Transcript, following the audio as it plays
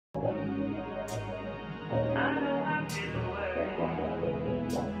Hey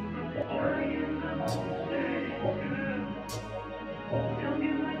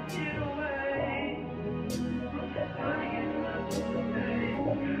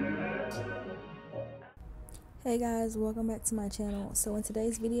guys, welcome back to my channel. So in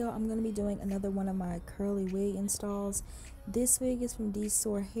today's video, I'm going to be doing another one of my curly wig installs. This wig is from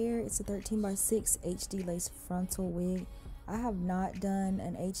Dsoar hair. It's a 13x6 HD lace frontal wig. I have not done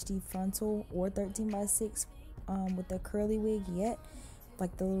an HD frontal or 13x6 with the curly wig yet,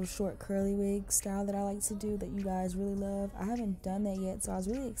 like the little short curly wig style that I like to do that you guys really love. I haven't done that yet, so I was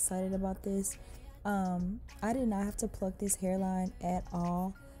really excited about this. I did not have to pluck this hairline at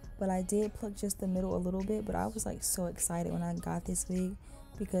all, but I did pluck just the middle a little bit. But I was like so excited when I got this wig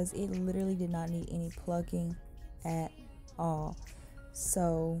because it literally did not need any plucking at all.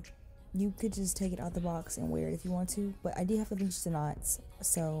 So you could just take it out the box and wear it if you want to, but I did have to bleach the knots.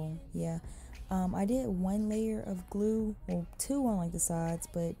 So yeah, I did one layer of glue, well, two on like the sides,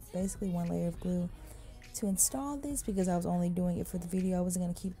 but basically one layer of glue to install this because I was only doing it for the video. I wasn't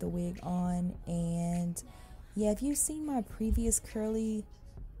gonna keep the wig on. And yeah, if you've seen my previous curly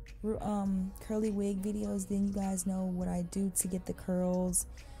wig videos, then you guys know what I do to get the curls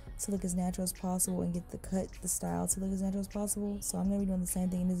to look as natural as possible and get the style to look as natural as possible. So I'm gonna be doing the same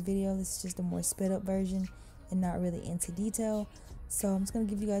thing in this video. This is just a more sped up version and not really into detail. So I'm just gonna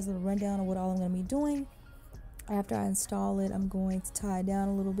give you guys a little rundown of what all I'm gonna be doing. After I install it, I'm going to tie it down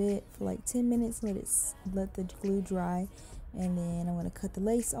a little bit for like 10 minutes, let the glue dry, and then I'm gonna cut the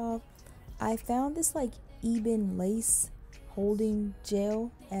lace off. I found this like Eben lace holding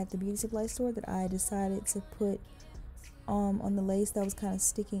gel at the beauty supply store that I decided to put on the lace that was kind of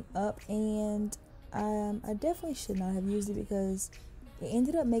sticking up, and I definitely should not have used it because it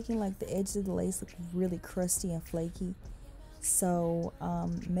ended up making like the edges of the lace look really crusty and flaky. So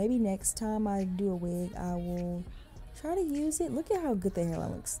maybe next time I do a wig, I will try to use it. Look at how good the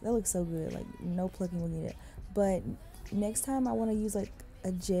hairline looks. That looks so good, like no plucking when needed. But next time I want to use like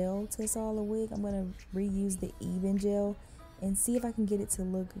a gel to install a wig, I'm gonna reuse the Eben gel and see if I can get it to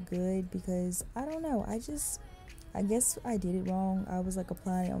look good, because I don't know, I guess I did it wrong. I was like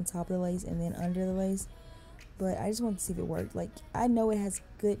applying it on top of the lace and then under the lace, but I just wanted to see if it worked. Like I know it has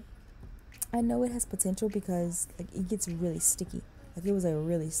potential because like it gets really sticky. Like it was like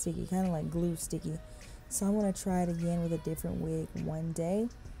really sticky, kind of like glue sticky. So I'm gonna try it again with a different wig one day.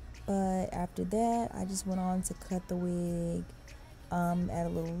 But after that, I just went on to cut the wig, add a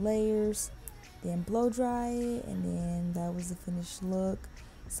little layers, then blow dry it, and then that was the finished look.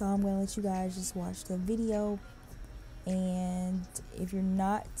 So I'm gonna let you guys just watch the video. And if you're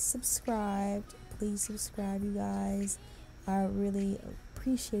not subscribed, please subscribe, you guys. I really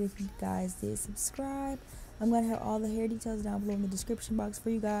appreciate if you guys did subscribe. I'm gonna have all the hair details down below in the description box for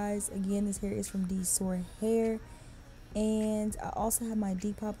you guys. Again, this hair is from Dsoar hair, and I also have my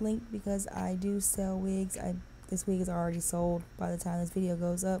Depop link because I do sell wigs. This wig is already sold by the time this video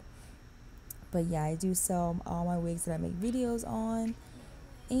goes up, but yeah, I do sell all my wigs that I make videos on.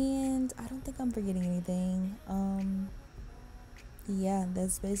 And I don't think I'm forgetting anything. Yeah,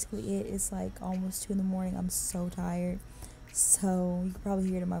 that's basically it. It's like almost 2 in the morning. I'm so tired, so you can probably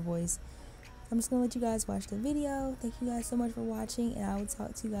hear it in my voice. I'm just gonna let you guys watch the video. Thank you guys so much for watching, and I will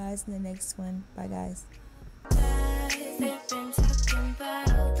talk to you guys in the next one. Bye guys.